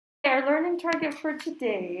Our learning target for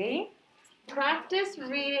today, practice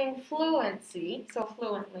reading fluently,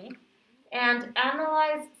 and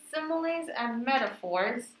analyze similes and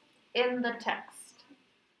metaphors in the text.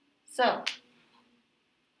 So,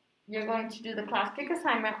 you're going to do the class kick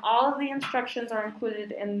assignment. All of the instructions are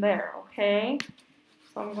included in there, okay?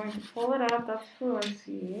 So I'm going to pull it up, that's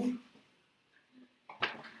fluency.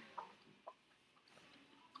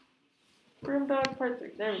 Broom dog part 3,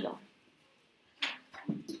 there we go.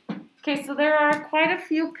 Okay, so there are quite a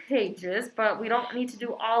few pages, but we don't need to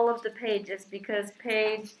do all of the pages because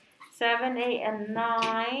page 7, 8, and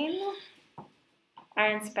 9 are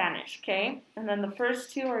in Spanish, okay? And then the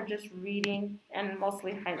first two are just reading and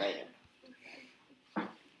mostly highlighting.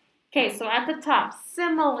 Okay, so at the top,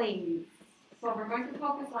 similes. So we're going to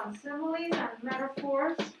focus on similes and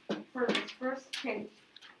metaphors for this first page.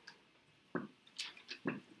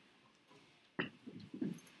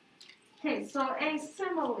 Okay, so a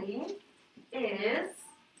simile is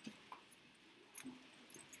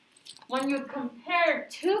when you compare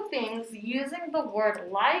two things using the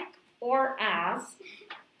word like or as,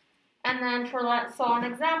 and then so an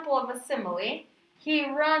example of a simile, he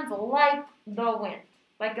runs like the wind.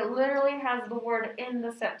 Like it literally has the word in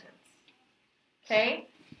the sentence. Okay?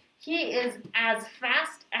 He is as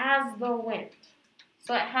fast as the wind.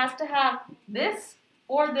 So it has to have this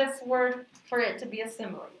or this word for it to be a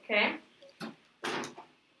simile. Okay?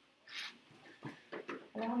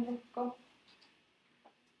 Go.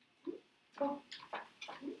 Go.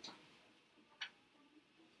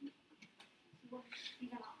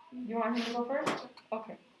 You want him to go first?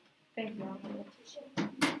 Okay. Thank you.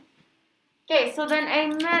 Okay, so then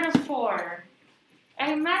a metaphor.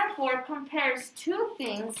 A metaphor compares two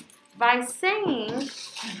things by saying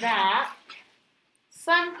that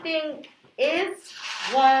something is,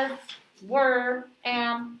 was, were,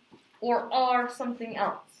 am, or are something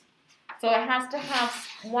else. So it has to have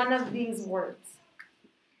one of these words.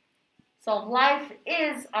 So life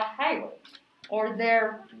is a highway, or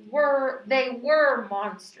they were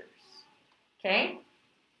monsters. Okay?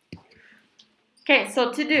 Okay,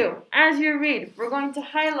 so to do, as you read, we're going to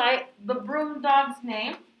highlight the broom dog's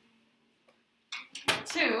name.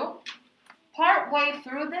 2, partway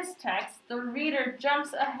through this text, the reader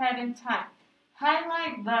jumps ahead in time.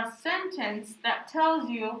 Highlight the sentence that tells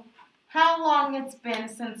you how long it's been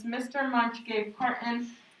since Mr. Munch gave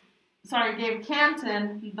Canton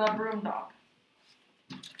the broom dog.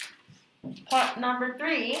 Part number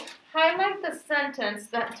 3, highlight the sentence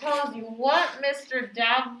that tells you what Mr.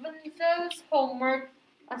 Davinzo's homework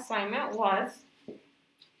assignment was.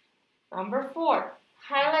 Number 4,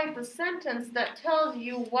 highlight the sentence that tells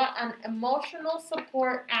you what an emotional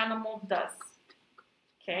support animal does.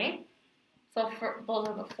 Okay? So those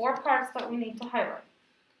are the 4 parts that we need to highlight.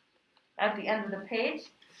 At the end of the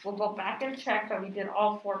page, we'll go back and check that we did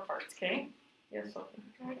all 4 parts, okay? Yes, Sophie.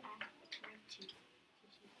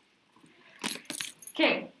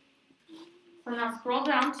 Okay, so now scroll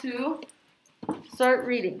down to start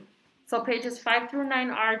reading. So pages 5 through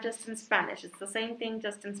 9 are just in Spanish. It's the same thing,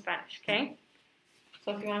 just in Spanish, okay?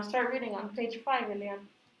 So if you want to start reading on page 5, Elian.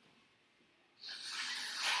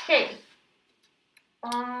 Okay.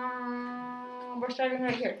 We're starting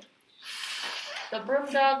right here. The Broom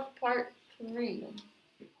Dog, part 3.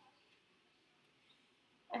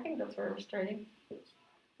 I think that's where we're starting.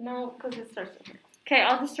 No, because it starts in here. Okay,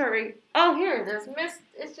 I'll just start reading. Oh, here it is.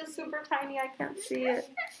 It's just super tiny. I can't see it.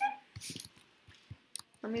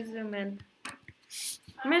 Let me zoom in.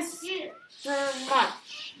 Mr.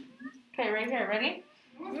 Munch. Okay, right here. Ready?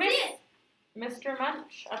 Mr.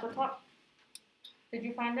 Munch at the top. Did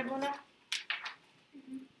you find it, Mona?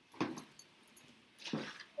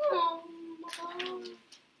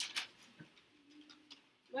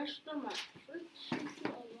 Mr. Munch.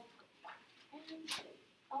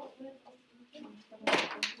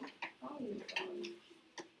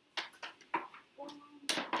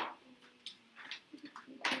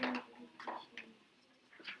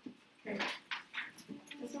 Okay.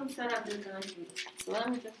 This one's set up as an so let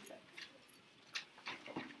me just check.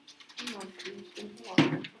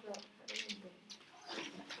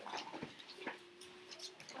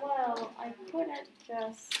 Well, I couldn't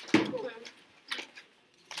just.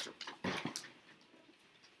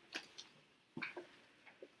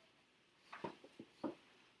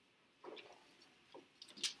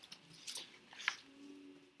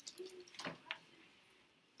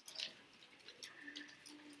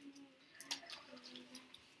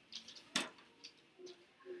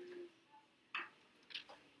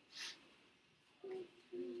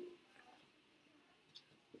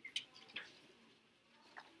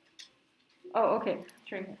 Oh, okay.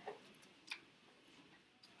 It's right here.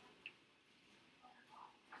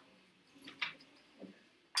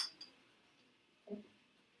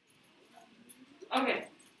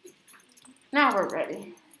 Now we're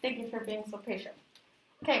ready. Thank you for being so patient.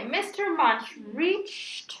 Okay, Mr. Munch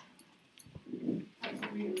reached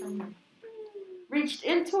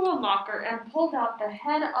into a locker and pulled out the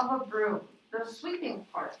head of a broom, the sweeping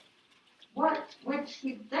part, which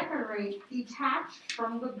he detached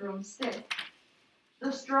from the broomstick.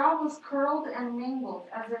 The straw was curled and mangled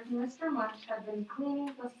as if Mr. Munch had been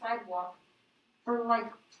cleaning the sidewalk for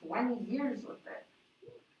like 20 years with it.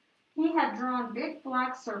 He had drawn big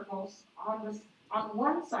black circles on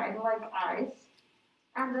one side like eyes,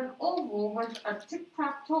 and an oval with a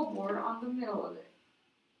tic-tac-toe board on the middle of it,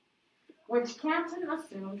 which Canton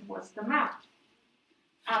assumed was the mouth.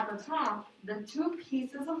 At the top, the two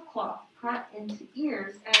pieces of cloth cut into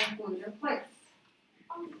ears and glued in place.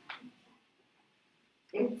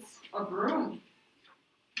 It's a broom.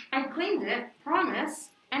 I cleaned it,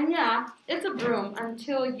 promise. And yeah, it's a broom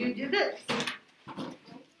until you do this.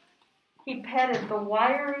 He petted the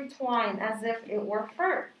wiry twine as if it were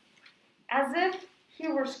fur, as if he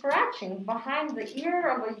were scratching behind the ear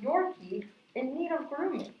of a Yorkie in need of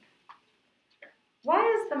grooming. Why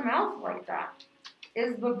is the mouth like that?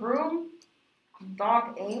 Is the broom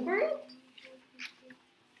dog angry?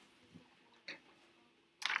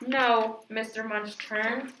 No, Mr. Munch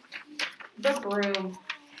turned the broom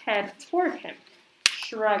head toward him,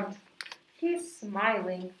 shrugged. He's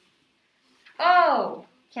smiling. Oh,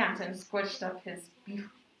 Canton squished up his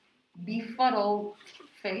befuddled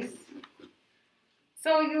face.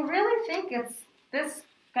 So you really think it's this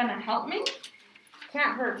gonna help me?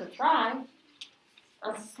 Can't hurt to try.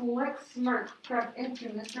 A slick smirk crept into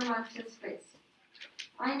Mr. Munch's face.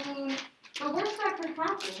 I mean, the worst that could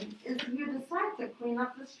happen is you decide to clean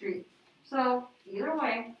up the street. So, either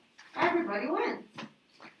way, everybody wins.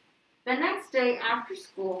 The next day after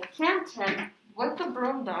school, Canton, with the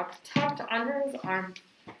broom dog tucked under his arm,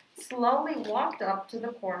 slowly walked up to the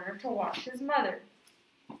corner to watch his mother,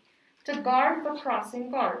 to guard the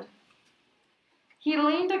crossing guard. He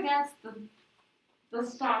leaned against the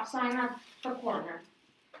stop sign at the corner,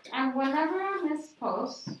 and whenever a Miss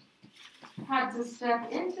Post had to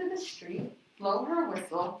step into the street, blow her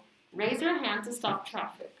whistle, raise her hand to stop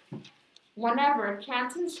traffic. Whenever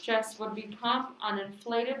Canton's chest would become an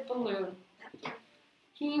inflated balloon,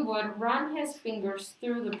 he would run his fingers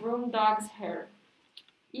through the broom dog's hair.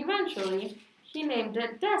 Eventually, he named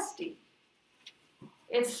it Dusty.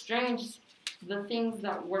 It's strange, the things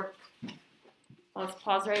that work. Let's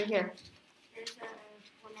pause right here.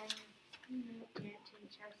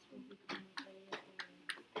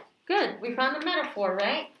 Good, we found the metaphor,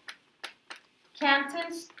 right?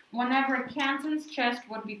 Whenever Canton's chest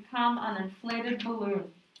would become an inflated balloon.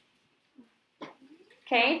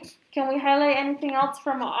 Okay, can we highlight anything else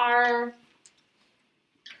from our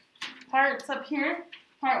parts up here?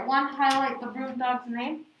 Part 1, highlight the broom dog's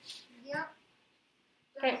name. Yep.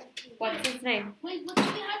 Okay, what's his name? Wait, what do we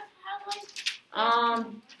have to highlight?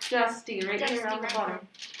 Dusty, right Dusty, here on the right bottom.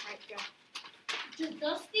 Right there. Just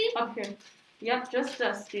Dusty? Up here. Yep, just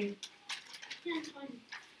Dusty. Yeah, it's fine.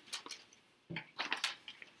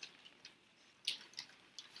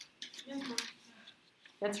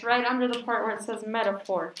 It's right under the part where it says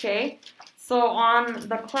metaphor, okay? So on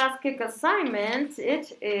the class kick assignment,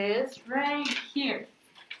 it is right here.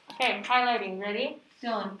 Okay, highlighting, ready?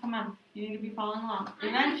 Dylan, come on, you need to be following along.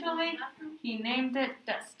 Eventually, he named it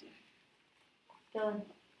Dusty. Dylan,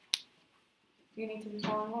 you need to be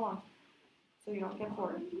following along so you don't get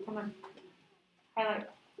bored. Come on, highlight.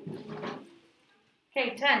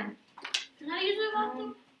 Okay, 10. Can I use it on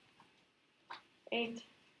them? 8,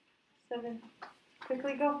 7.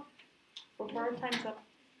 Quickly go before our time's up.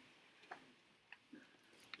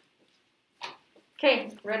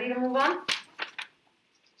 Okay, ready to move on?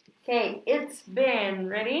 Okay,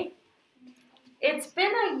 ready? It's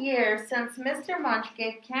been a year since Mr. Munch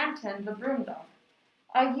gave Canton the broom dog.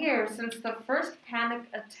 A year since the first panic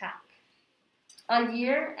attack. A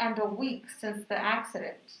year and a week since the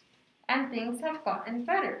accident. And things have gotten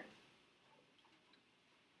better.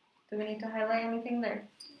 Do we need to highlight anything there?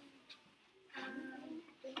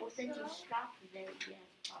 Well, since you stopped there, yes,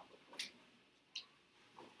 probably.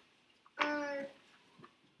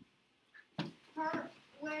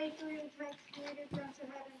 Partway through the text, reader jumps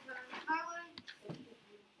ahead and turns.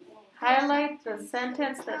 Highlight the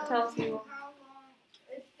sentence that tells you. How long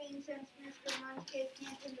it's been since Mr. Munch gave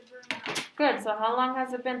Canton the broom dog. Good, so how long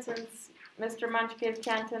has it been since Mr. Munch gave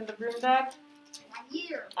Canton the broom dog? A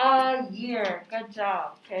year. A year. Good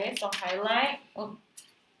job. Okay, so highlight. Oh.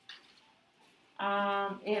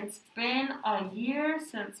 It's been a year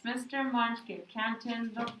since Mr. Munch gave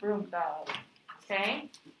Canton the broom dog. Okay?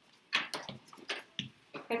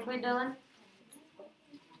 Quickly, Dylan.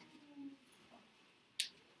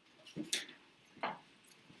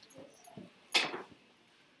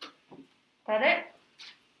 Got it?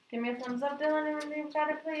 Give me a thumbs up, Dylan, if you've got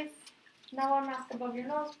it, please. Noah, mask above your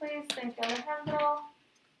nose, please. Thank you, Alejandro.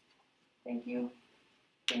 Thank you.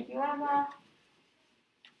 Thank you, Emma.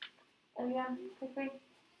 Elian, quickly.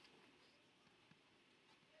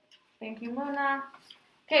 Thank you, Muna.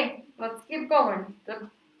 Okay, let's keep going. The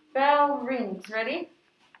bell rings. Ready?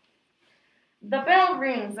 The bell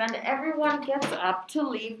rings and everyone gets up to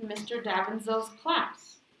leave Mr. Davinzo's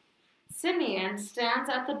class. Simeon stands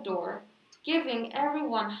at the door, giving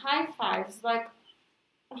everyone high fives like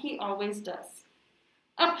he always does.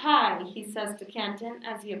 Up high, he says to Canton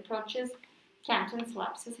as he approaches. Canton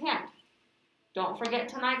slaps his hand. Don't forget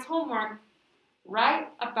tonight's homework. Write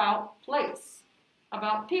about place,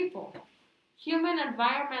 about people, human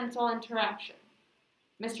environmental interaction.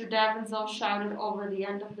 Mr. Davinzo shouted over the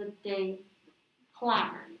end of the day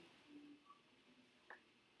clamor.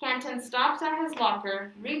 Canton stops at his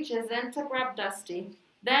locker, reaches in to grab Dusty,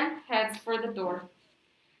 then heads for the door.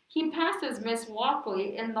 He passes Miss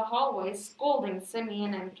Walkley in the hallway, scolding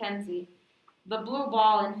Simeon and Kenzie, the blue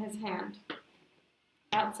ball in his hand.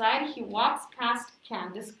 Outside, he walks past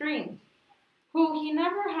Candace Green, who he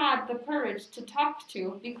never had the courage to talk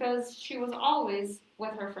to because she was always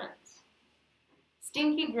with her friends,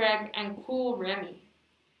 Stinky Greg and Cool Remy.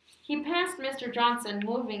 He passed Mr. Johnson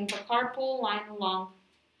moving the carpool line along.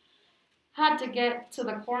 Had to get to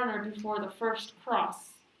the corner before the first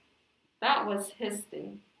cross. That was his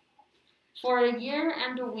thing. For a year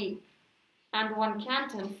and a week, and when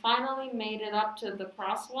Canton finally made it up to the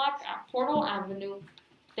crosswalk at Portal Avenue,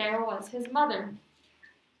 there was his mother,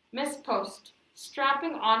 Miss Post,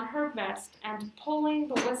 strapping on her vest and pulling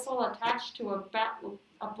the whistle attached to a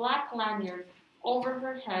black lanyard over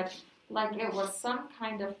her head like it was some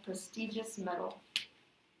kind of prestigious medal.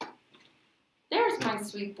 "There's my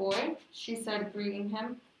sweet boy," she said, greeting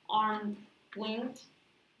him, arm linked.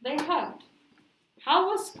 They hugged. "How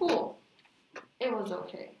was school?" "It was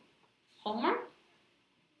okay." "Homework?"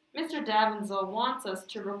 "Mr. Davinzo wants us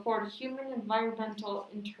to record human environmental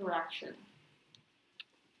interaction."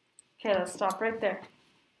 Okay, let's stop right there.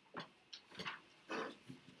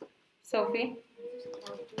 Sophie?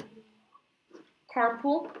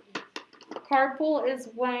 Carpool? Carpool is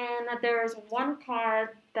when there's one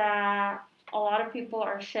car that a lot of people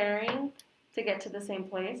are sharing to get to the same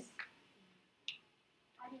place.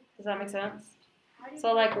 Does that make sense?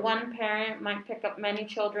 So like one parent might pick up many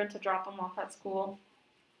children to drop them off at school,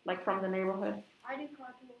 like from the neighborhood. I do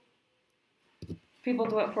carpool. People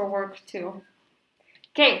do it for work too.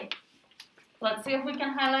 Okay, let's see if we can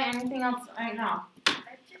highlight anything else right now.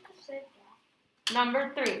 I just said that. Number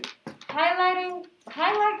 3,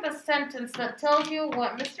 highlight the sentence that tells you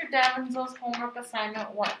what Mr. Davinzo's homework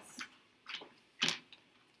assignment was.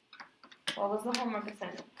 What was the homework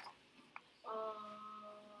assignment?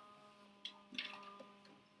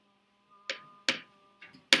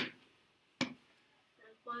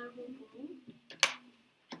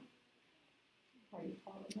 Are you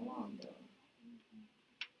following along, Bill?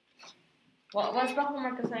 What was the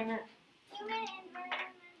homework assignment? Human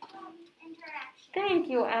environmental interaction. Thank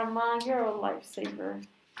you, Emma. You're a lifesaver.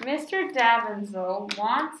 Mr. Davinzo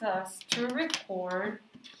wants us to record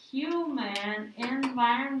human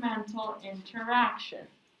environmental interaction.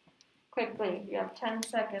 Quickly, you have 10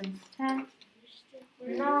 seconds. 10,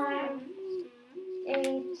 9,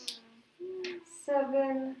 8,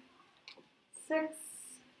 7, 6,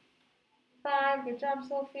 5. Good job,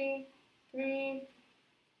 Sophie. 3,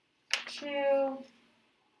 2,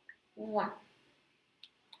 1.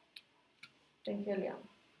 Thank you, Leon.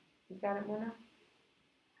 You got it, Mona?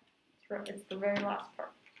 It's the very last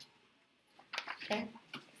part. Okay?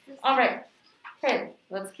 All right. Okay,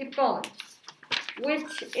 let's keep going.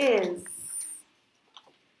 Which is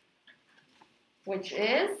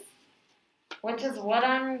what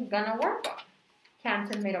I'm gonna work on.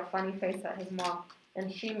 Canton made a funny face at his mom,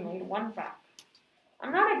 and she made one back.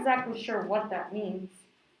 I'm not exactly sure what that means,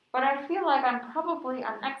 but I feel like I'm probably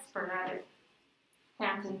an expert at it.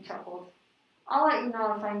 Canton chuckled. I'll let you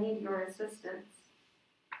know if I need your assistance.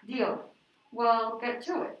 Deal. Well, get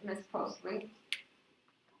to it, Miss Postley.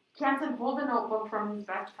 Canton pulled a notebook from his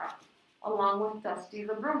backpack, along with Dusty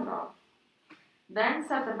the broom dog. Then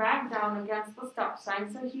set the bag down against the stop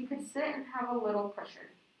sign so he could sit and have a little cushion.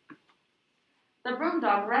 The broom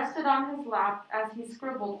dog rested on his lap as he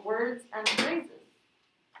scribbled words and phrases.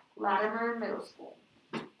 Latimer Middle School,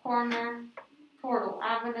 corner, Portal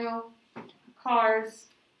Avenue, cars,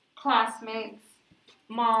 classmates,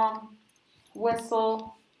 mom,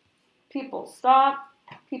 whistle, people stop,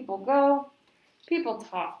 people go, people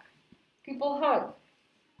talk, people hug,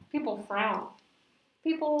 People frown.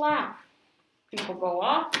 People laugh. People go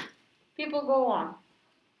off. People go on.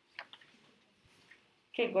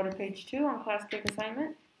 Okay, go to page 2 on class cake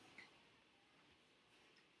assignment.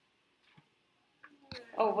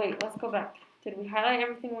 Oh, wait, let's go back. Did we highlight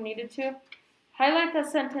everything we needed to? Highlight the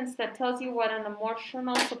sentence that tells you what an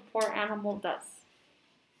emotional support animal does.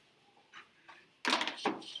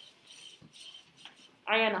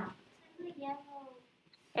 Ayana.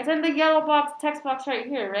 It's in the yellow box, text box right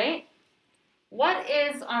here, right? What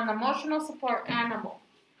is an emotional support animal?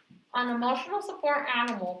 An emotional support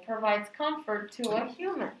animal provides comfort to a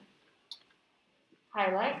human.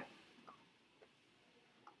 Highlight.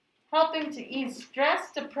 Helping to ease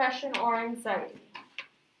stress, depression, or anxiety.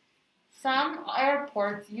 Some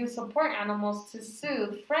airports use support animals to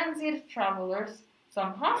soothe frenzied travelers.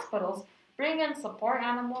 Some hospitals bring in support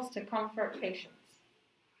animals to comfort patients.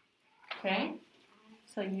 Okay?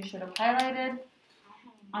 So you should have highlighted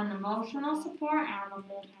an emotional support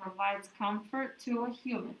animal provides comfort to a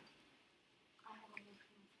human.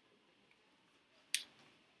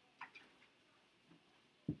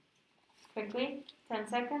 Quickly, 10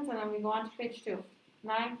 seconds, and then we go on to page 2.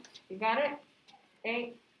 9, you got it?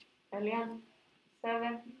 8, Elian,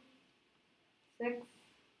 7, 6,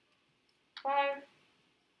 5,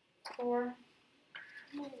 4,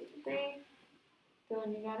 3,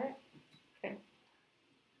 Dylan, you got it? Okay.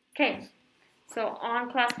 Okay, so on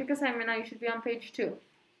class week assignment now you should be on page 2.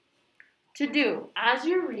 To do, as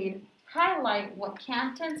you read, highlight what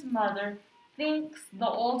Canton's mother thinks the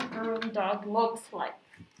old broom dog looks like.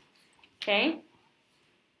 Okay?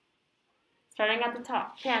 Starting at the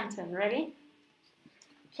top, Canton, ready?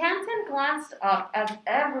 Canton glanced up as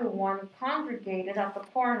everyone congregated at the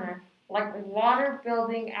corner, like water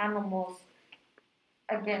building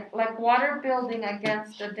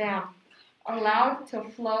against a dam, allowed to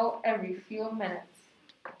flow every few minutes.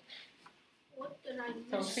 What did I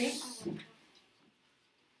miss? Sophie?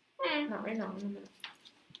 Not right now, in a minute.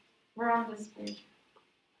 We're on this page.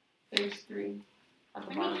 Page 3. At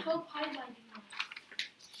the I bottom. need help highlighting that.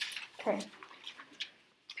 Okay.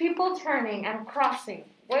 People turning and crossing,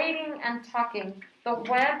 waiting and talking, the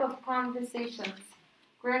web of conversations.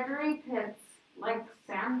 Gregory Pitts, like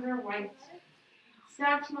Sandra White.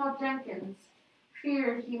 Satchmo Jenkins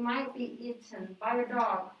feared he might be eaten by a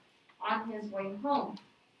dog on his way home.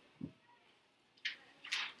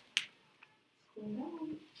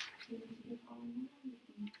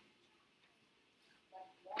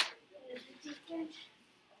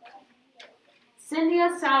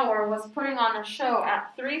 Cynthia Sauer was putting on a show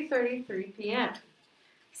at 3:33 p.m.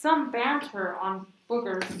 Some banter on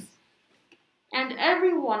boogers. And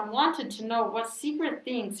everyone wanted to know what secret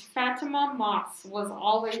things Fatima Moss was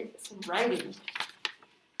always writing.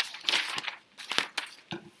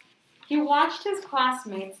 He watched his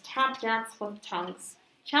classmates tap dance with tongues,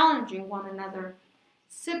 challenging one another,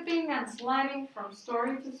 sipping and sliding from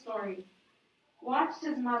story to story. Watched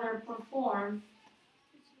his mother perform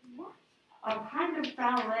a kind of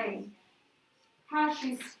ballet, how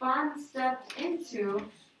she spun stepped into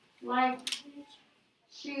like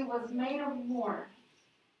she was made of more,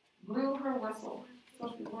 blew her whistle.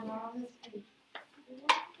 Sophie, we're not on this page.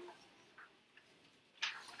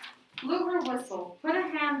 Blew her whistle, put a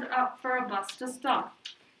hand up for a bus to stop,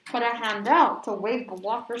 put a hand out to wave the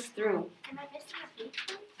walkers through. Am I missing a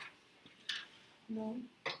page? No.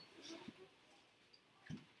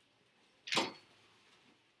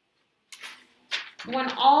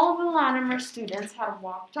 When all the Latimer students had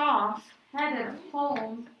walked off, headed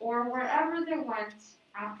home, or wherever they went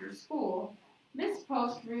after school, Miss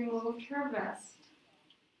Post removed her vest.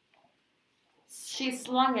 She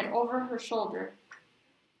slung it over her shoulder,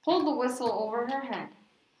 pulled the whistle over her head.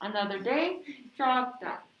 Another day, job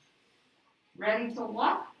done. Ready to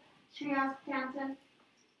walk? She asked Canton,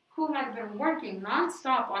 who had been working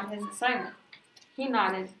non-stop on his assignment. He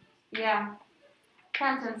nodded. Yeah.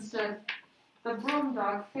 Canton stood, the broom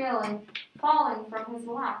dog falling from his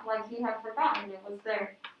lap like he had forgotten it was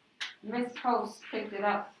there. Miss Post picked it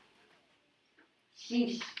up.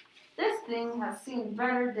 Sheesh, this thing has seen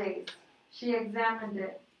better days. She examined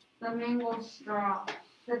it, the mangled straw,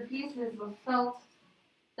 the pieces of felt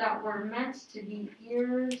that were meant to be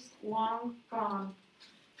ears long gone.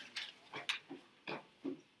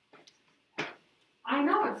 I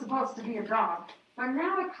know it's supposed to be a dog, but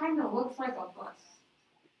now it kind of looks like a bus.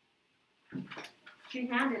 She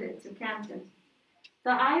handed it to Canton.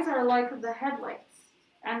 The eyes are like the headlights,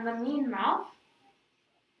 and the mean mouth?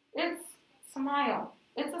 It's smile.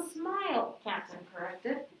 It's a smile, Canton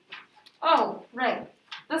corrected. Oh, right.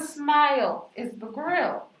 The smile is the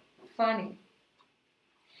grill. Funny.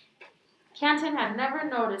 Canton had never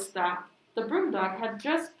noticed that the broom dog had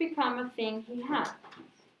just become a thing he had.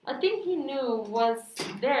 A thing he knew was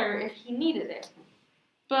there if he needed it.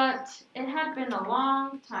 But it had been a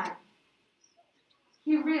long time.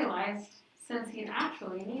 He realized, since he'd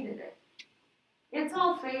actually needed it. It's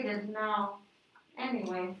all faded now,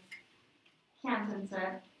 anyway, Canton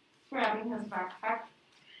said, grabbing his backpack.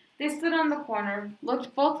 They stood on the corner,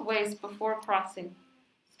 looked both ways before crossing.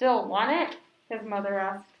 Still want it? His mother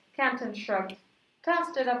asked. Canton shrugged,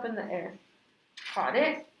 tossed it up in the air. Caught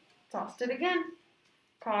it, tossed it again,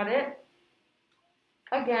 caught it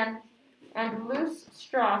again, and loose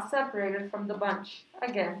straw separated from the bunch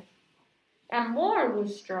again. And more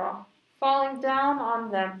loose straw falling down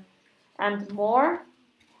on them, and more.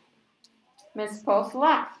 Miss Post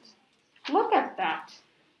laughed. Look at that.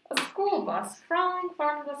 A school bus falling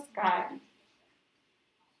from the sky.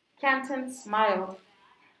 Canton smiled.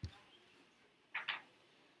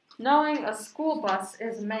 Knowing a school bus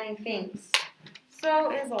is many things.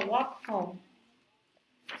 So is a walk home.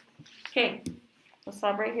 Okay, we'll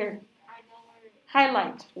stop right here.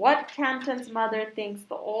 Highlight. What Canton's mother thinks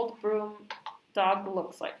the old broom dog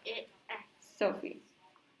looks like. Sophie.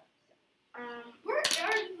 Where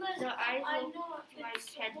are you guys? The eyes I look know like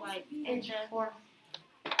it's headlights, supposed to be- and Page 4.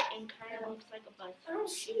 kind of looks like a bus. I don't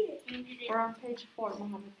see it. We're on page 4,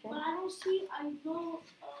 Mohammed. But Okay? I don't see. I know.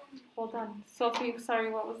 Hold on. Sophie,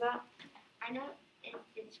 sorry, what was that? I know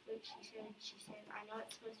it's what she said. She said, I know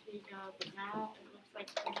it's supposed to be a dog, but now it looks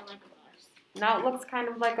like kind of like a bus. Now it looks kind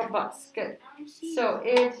of like a bus. Good. I don't see. So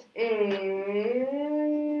it is.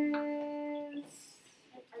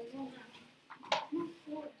 I know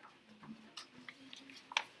that.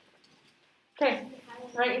 Okay,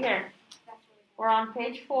 right here. We're on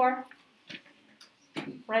page 4.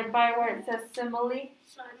 Right by where it says simile.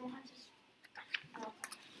 So I don't have to.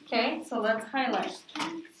 Okay, so let's highlight.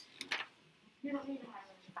 You don't need to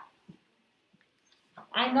highlight.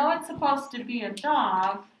 I know it's supposed to be a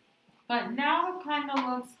dog, but now it kind of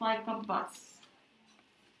looks like a bus.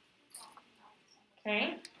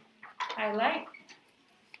 Okay, highlight.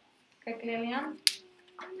 Okay, Lillian.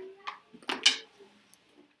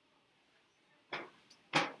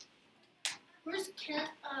 Where's Ken?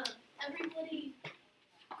 Everybody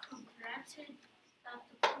congrats at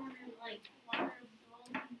the corner, like water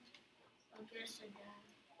blowing. I guess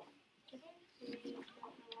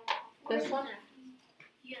This one?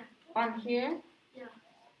 Yeah. On here? Yeah.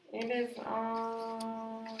 It is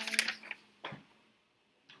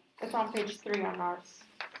it's on page 3 on ours.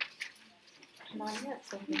 Not yet,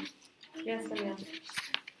 Sophie. Yes, Lillian.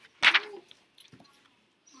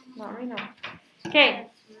 Not right now. Okay,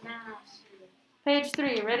 page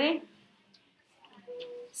 3, ready?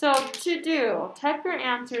 So to do, type your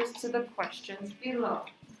answers to the questions below.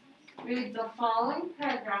 Read the following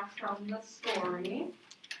paragraph from the story.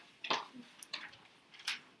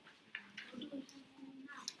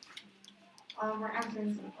 We're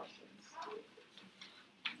answering some questions.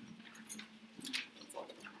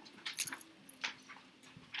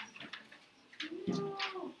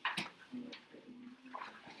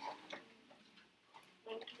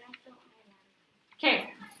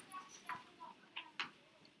 Okay.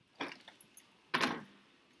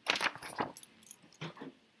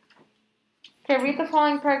 Okay, read the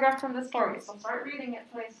following paragraph from the story. So start reading it,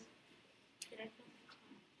 please.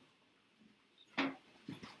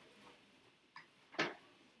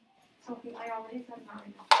 Sophie, I already said not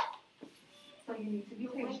right now. So you need to be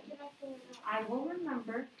patient. I will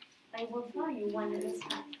remember. I will tell you when it is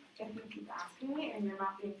time. If you keep asking me and you're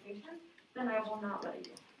not being patient, then I will not let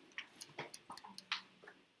you.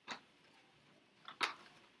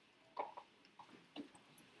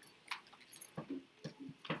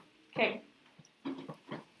 Okay.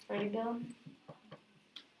 Ready, Dylan?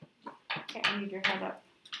 Okay, I need your head up.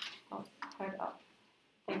 Oh, head up.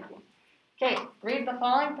 Thank you. Okay, read the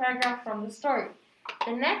following paragraph from the story.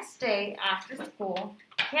 The next day after school,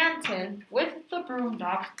 Canton, with the broom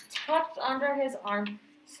dog tucked under his arm,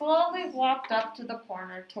 slowly walked up to the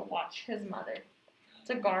corner to watch his mother,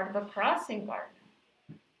 to guard the crossing guard.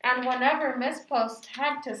 And whenever Miss Post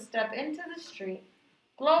had to step into the street,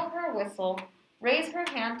 blow her whistle, raise her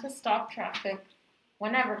hand to stop traffic,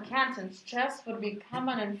 whenever Canton's chest would become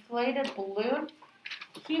an inflated balloon,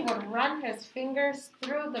 he would run his fingers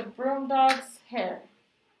through the broom dog's hair.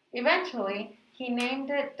 Eventually, he named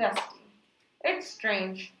it Dusty. It's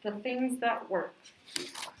strange, the things that work.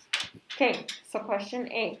 Okay, so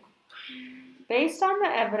question A. Based on the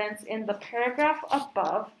evidence in the paragraph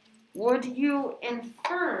above, would you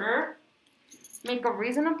infer, make a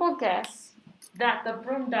reasonable guess, that the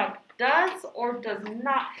broom dog does or does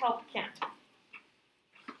not help Canton?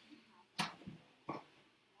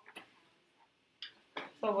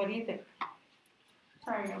 So what do you think?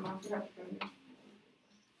 Sorry, I'm off.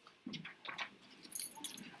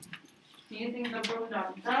 Do you think the broom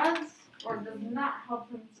dog does or does not help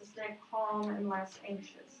him to stay calm and less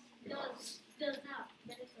anxious? Does not.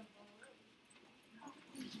 That is a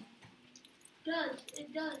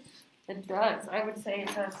it does. It does. I would say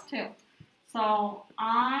it does too. So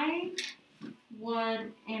I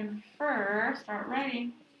would infer, start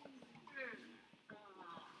writing,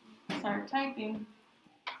 start typing,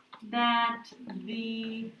 that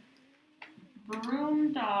the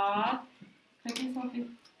broom dog, quickly Sophie,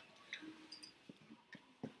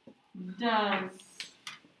 does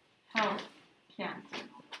help Canton.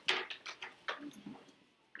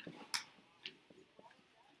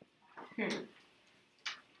 Period.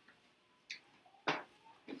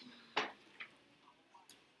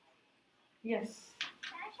 Yes.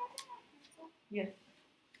 Yes.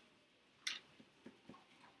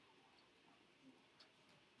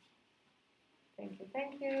 Thank you,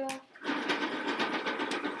 thank you.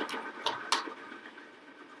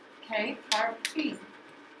 Okay, part B.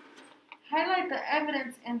 Highlight the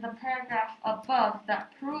evidence in the paragraph above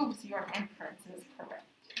that proves your inference is correct.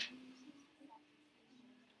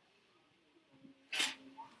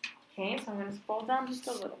 Okay, so I'm going to scroll down just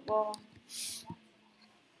a little. Well,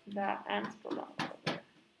 that and scroll down a little bit.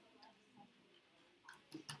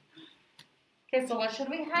 Okay, so what should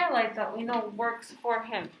we highlight that we know works for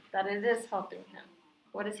him, that it is helping him?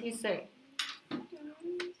 What does he say?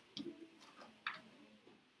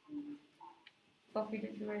 Sophie,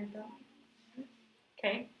 did you write it down?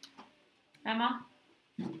 Okay. Emma?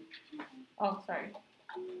 Oh, sorry.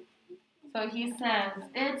 So he says,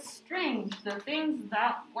 it's strange, the things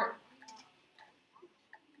that work.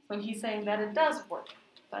 So he's saying that it does work,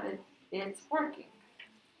 that it's working.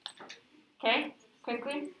 Okay,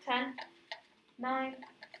 quickly, 10, 9,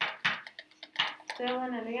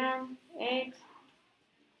 Dylan and Leanne, 8,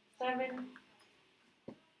 7,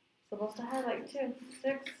 supposed to highlight 2,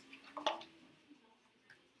 6,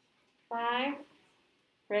 5,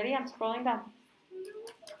 ready, I'm scrolling down,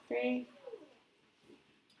 3,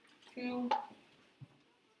 2,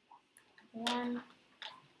 1.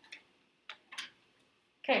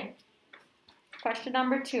 Okay, question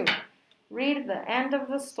number 2. Read the end of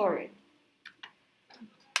the story.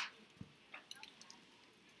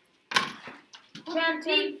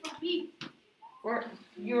 Canton,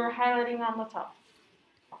 you're highlighting on the top.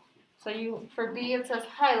 So for B it says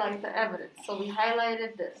highlight the evidence. So we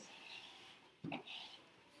highlighted this.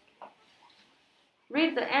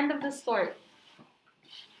 Read the end of the story.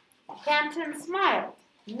 Canton smiled,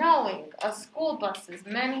 knowing a school bus is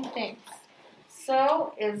many things.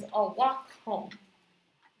 So is a walk home.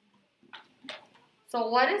 So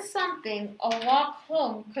what is something a walk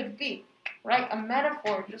home could be? Right? A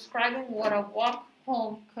metaphor describing what a walk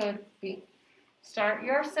home could be. Start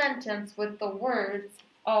your sentence with the words,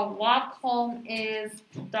 a walk home is ...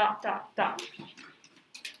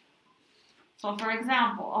 So for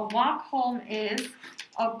example, a walk home is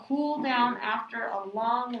a cool down after a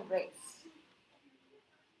long race.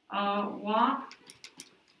 A walk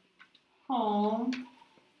home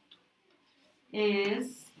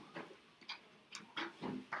is...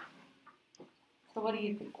 So what do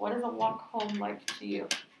you think? What is a walk home like to you,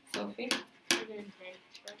 Sophie?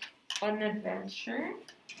 An adventure.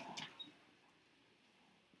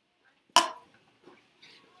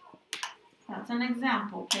 That's an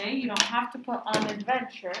example, okay? You don't have to put an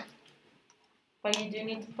adventure, but you do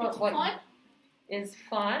need to put what is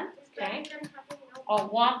fun, okay? A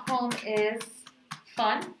walk home is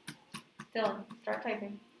fun. Dylan, start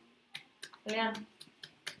typing. Leanne.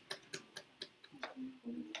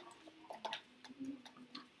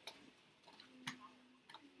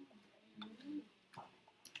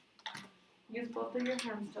 Use both of your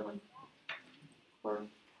hands, Dylan, for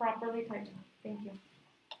properly typing. Thank you.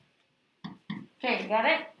 Okay, got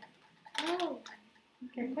it? Oh.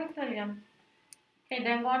 Okay, quick, Dylan. Okay,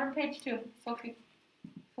 then go on to page 2. Sophie,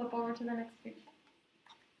 flip over to the next page.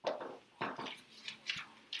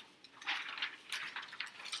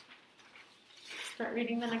 Start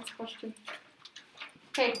reading the next question.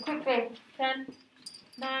 Okay, quick, babe. 10,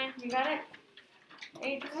 9, you got it?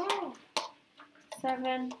 8,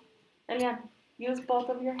 7, Elian, use both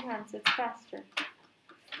of your hands, it's faster.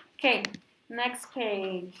 Okay, next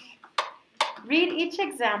page. Read each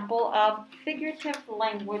example of figurative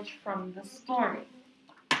language from the story.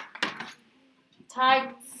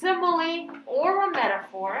 Type simile or a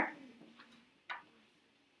metaphor,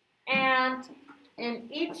 and in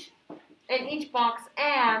each box,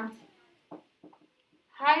 and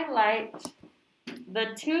highlight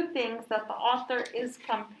the two things that the author is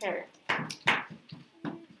comparing.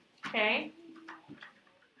 Okay?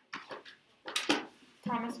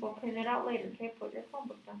 Thomas will clean it out later, okay? Put your phone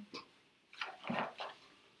book down.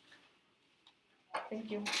 Thank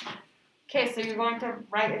you. Okay, so you're going to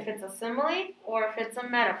write if it's a simile or if it's a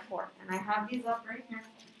metaphor. And I have these up right here.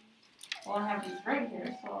 Well, I have these right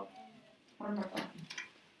here, so what am I doing?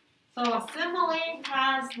 So a simile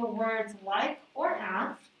has the words like or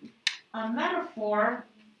as. A metaphor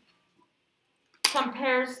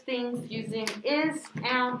compares things using is,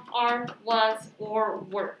 am, are, was, or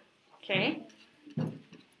were. Okay?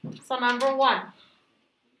 So number 1.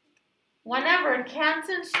 Whenever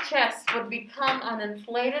Canton's chest would become an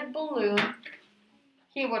inflated balloon,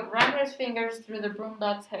 he would run his fingers through the broom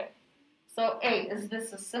dog's hair. So A, is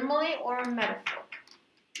this a simile or a metaphor?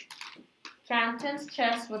 Canton's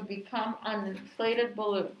chest would become an inflated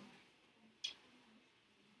balloon.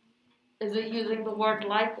 Is it using the word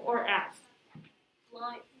like or as?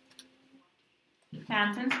 Like.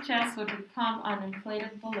 Canton's chest would become an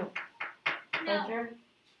inflated balloon. No. Ledger?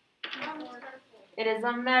 It is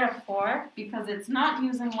a metaphor because it's not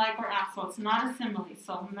using like or as, so it's not a simile.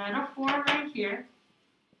 So metaphor right here.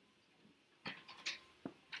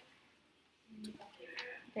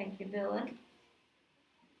 Thank you, Dylan.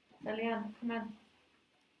 Elian, come on.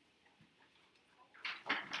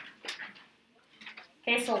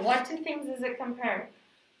 Okay, so what 2 things is it comparing?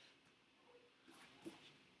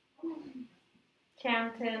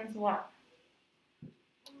 Canton's what?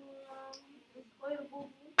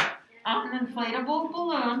 An inflatable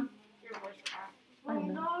balloon. Your voice cracked. I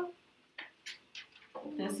know.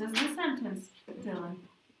 This is the sentence, Dylan.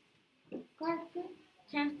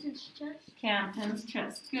 Canton's chest. Canton's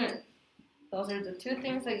chest. Good. Those are the 2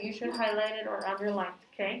 things that you should highlight it or underline,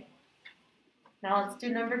 okay? Now let's do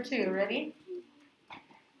number 2. Ready?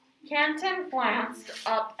 Canton glanced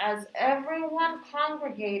up as everyone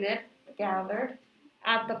gathered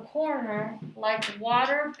at the corner like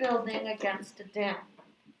water building against a dam,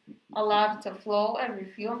 allowed to flow every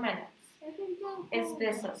few minutes. Is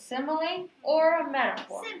this a simile or a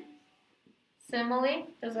metaphor? Simile,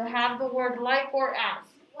 does it have the word like or as?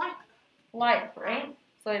 Like. Like, right?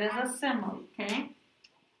 So it is a simile, okay?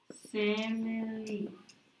 Simile.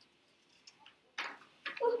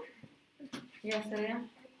 Yes, it is.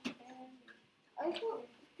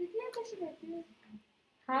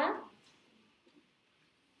 Huh?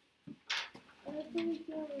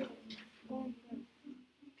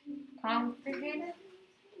 Congregated?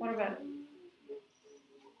 What about it?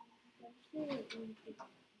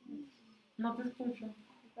 No te escucho.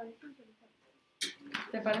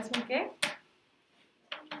 ¿Te parece un qué?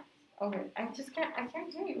 Okay, I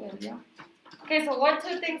can't hear you, Olivia. Okay, so what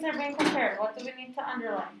 2 things are being compared? What do we need to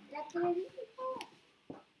underline?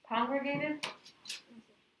 Congregated?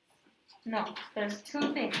 No, there's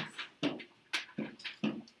 2 things.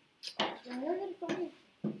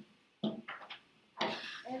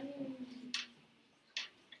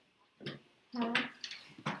 Huh?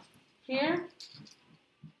 Here?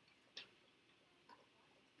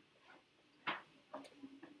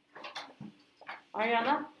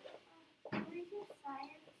 Ariana?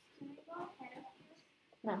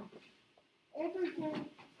 No.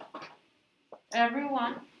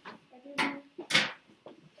 Everyone.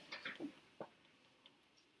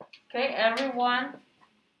 Okay, everyone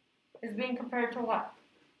is being compared to what?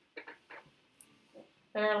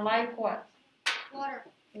 They're like what? Water.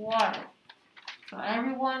 Water. So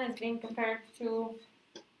everyone is being compared to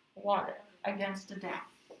water against a dam.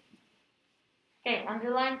 Okay,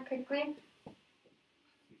 underline quickly.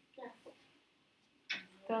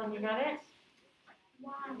 Dylan, you got it?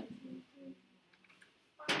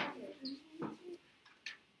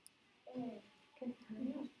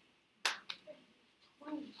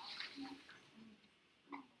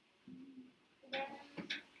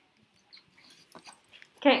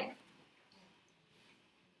 Okay.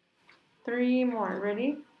 3 more.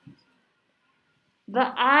 Ready?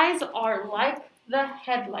 The eyes are like the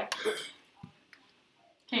headlights.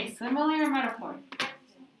 Okay, simile or metaphor?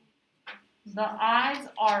 The eyes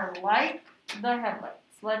are like the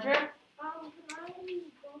headlights. Ledger?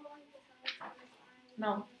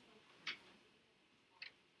 No.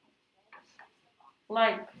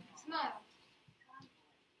 Like. Smile.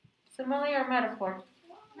 Simile or metaphor?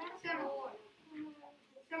 Simile.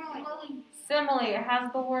 Simile. It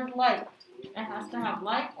has the word like. It has to have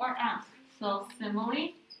like or as. So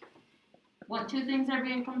simile. What 2 things are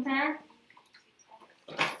being compared?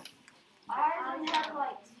 Eyes and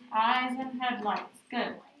headlights. Eyes and headlights.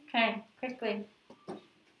 Good. Okay, quickly.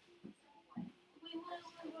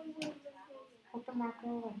 Put the marker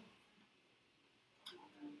away.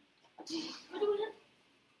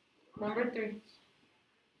 Number 3.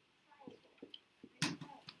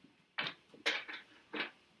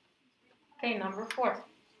 Okay, number 4.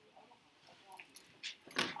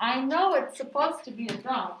 I know it's supposed to be a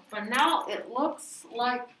dog, but now it looks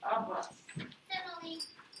like a bus. Simile.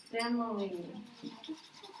 Simile.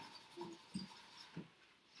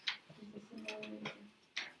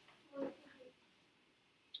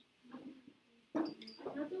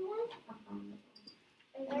 Another one?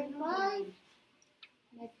 And 5.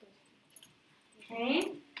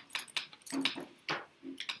 Okay.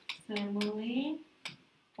 Simile.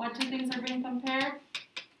 What two things are being compared?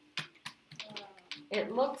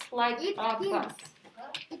 It looks like a bus.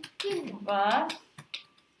 Bus.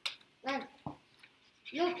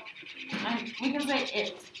 Look. And we can say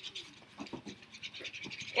it.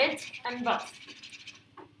 It and bus.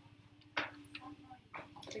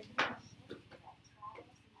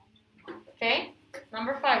 Okay.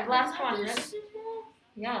 Number 5. Last one. Ready?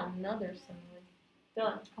 Yeah, another simile.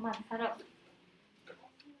 Dylan, come on, head up.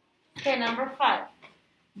 Okay, number 5.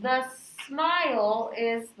 The smile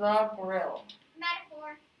is the grill.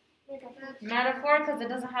 Metaphor. Metaphor because it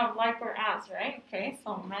doesn't have like or as, right? Okay,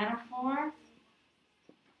 so metaphor.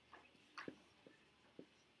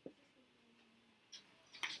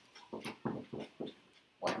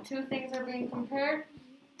 What two things are being compared?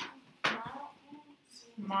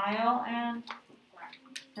 Smile and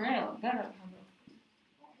grill. Good.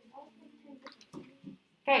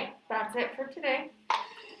 Okay, that's it for today.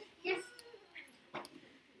 Yes.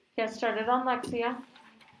 Get started on Lexia.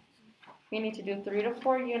 We need to do 3 to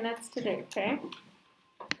 4 units today, okay?